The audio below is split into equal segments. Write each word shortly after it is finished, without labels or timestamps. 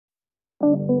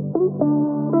Hello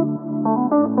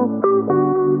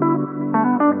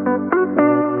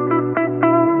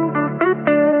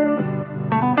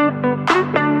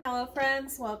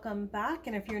friends, welcome back,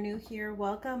 and if you're new here,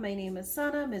 welcome. My name is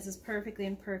Sana, Mrs. Perfectly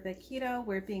Imperfect Keto,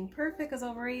 where being perfect is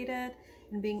overrated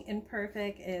and being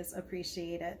imperfect is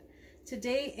appreciated.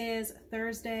 Today is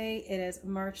Thursday, it is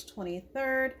March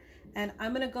 23rd, and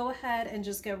I'm gonna go ahead and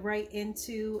just get right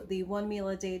into the 1 meal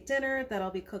a day dinner that I'll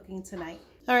be cooking tonight.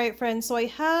 All right friends, so I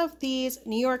have these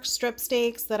New York strip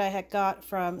steaks that I had got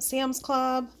from Sam's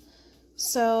Club.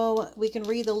 So we can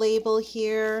read the label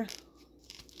here.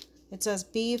 It says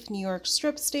beef New York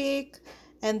strip steak,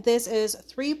 and this is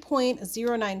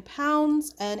 3.09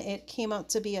 pounds, and it came out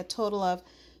to be a total of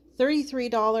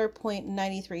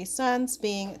 $33.93,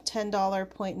 being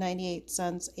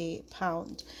 $10.98 a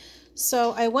pound.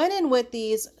 So I went in with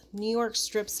these New York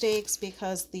strip steaks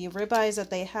because the ribeyes that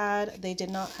they had, they did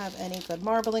not have any good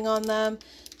marbling on them.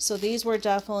 So these were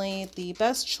definitely the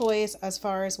best choice as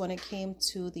far as when it came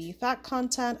to the fat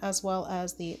content as well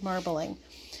as the marbling.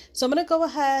 So I'm going to go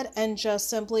ahead and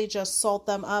simply salt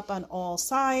them up on all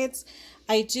sides.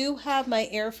 I do have my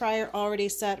air fryer already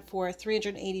set for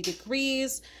 380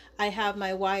 degrees. I have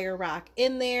my wire rack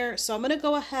in there. So I'm going to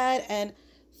go ahead and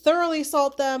thoroughly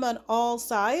salt them on all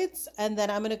sides. And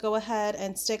then I'm going to go ahead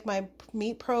and stick my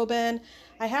meat probe in.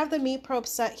 I have the meat probe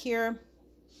set here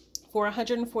for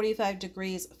 145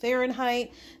 degrees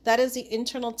Fahrenheit. That is the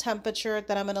internal temperature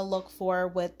that I'm going to look for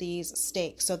with these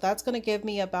steaks. So that's going to give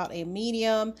me about a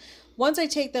medium. Once I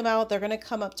take them out, they're going to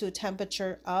come up to a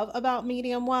temperature of about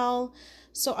medium well.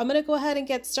 So I'm going to go ahead and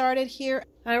get started here.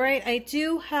 All right, I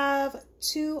do have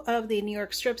 2 of the New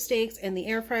York strip steaks in the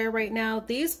air fryer right now.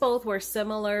 These both were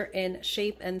similar in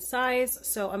shape and size.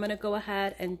 So I'm going to go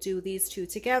ahead and do these 2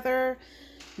 together.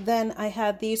 Then I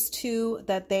had these 2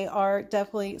 that they are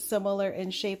definitely similar in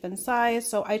shape and size.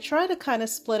 So I try to kind of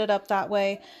split it up that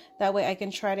way. That way I can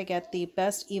try to get the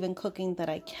best even cooking that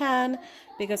I can,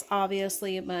 because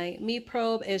obviously my meat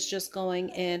probe is just going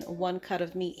in 1 cut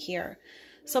of meat here.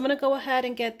 So I'm going to go ahead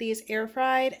and get these air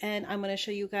fried, and I'm going to show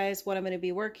you guys what I'm going to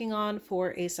be working on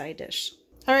for a side dish.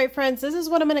 All right, friends, this is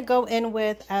what I'm going to go in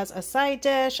with as a side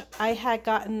dish. I had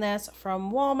gotten this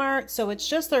from Walmart, so it's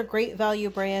just their great value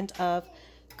brand of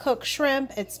cooked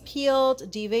shrimp. It's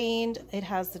peeled, deveined, it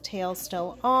has the tail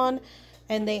still on,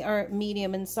 and they are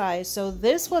medium in size. So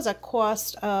this was a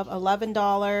cost of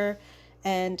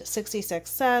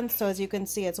 $11.66. So as you can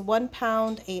see, it's 1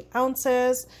 pound, 8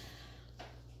 ounces.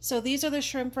 So these are the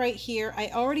shrimp right here. I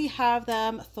already have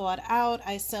them thawed out.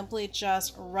 I simply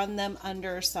just run them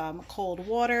under some cold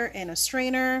water in a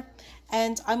strainer,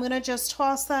 and I'm going to just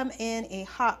toss them in a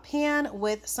hot pan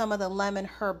with some of the lemon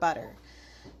herb butter.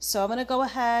 So I'm going to go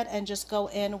ahead and just go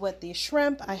in with the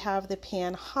shrimp. I have the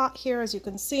pan hot here, as you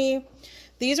can see.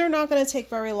 These are not going to take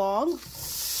very long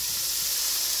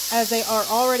as they are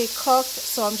already cooked.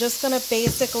 So I'm just going to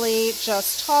basically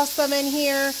just toss them in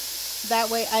here.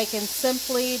 That way I can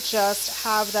simply just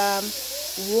have them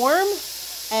warm,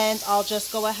 and I'll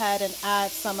just go ahead and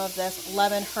add some of this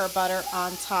lemon herb butter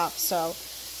on top. So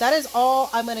that is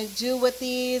all I'm going to do with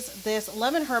these. This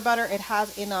lemon herb butter, it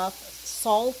has enough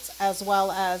salt as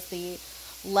well as the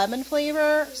lemon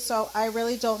flavor, so I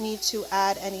really don't need to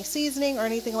add any seasoning or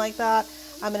anything like that.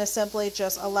 I'm going to simply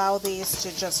just allow these to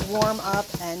just warm up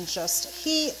and just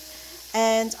heat,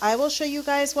 and I will show you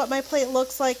guys what my plate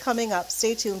looks like coming up.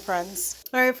 Stay tuned, friends.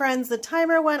 All right, friends, the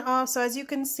timer went off, so as you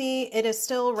can see, it is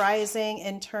still rising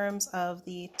in terms of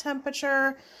the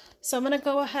temperature. So I'm going to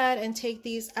go ahead and take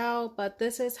these out, but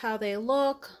this is how they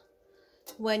look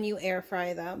when you air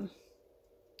fry them.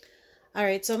 All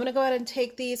right, so I'm going to go ahead and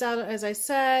take these out, as I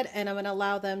said, and I'm going to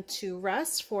allow them to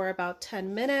rest for about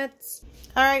 10 minutes.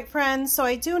 All right, friends, so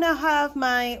I do now have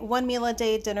my 1 meal a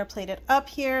day dinner plated up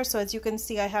here. So as you can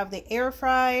see, I have the air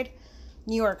fried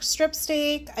New York strip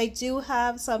steak. I do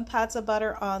have some pats of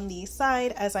butter on the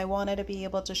side, as I wanted to be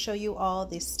able to show you all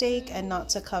the steak and not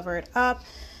to cover it up.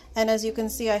 And as you can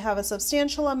see, I have a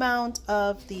substantial amount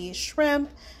of the shrimp.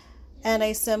 And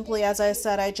I simply, as I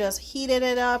said, I just heated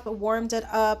it up, warmed it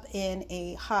up in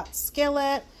a hot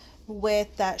skillet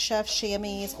with that Chef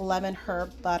Chamois lemon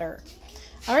herb butter.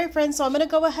 All right, friends, so I'm going to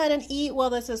go ahead and eat while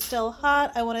this is still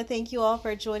hot. I want to thank you all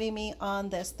for joining me on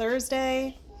this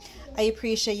Thursday. I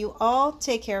appreciate you all.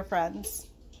 Take care, friends.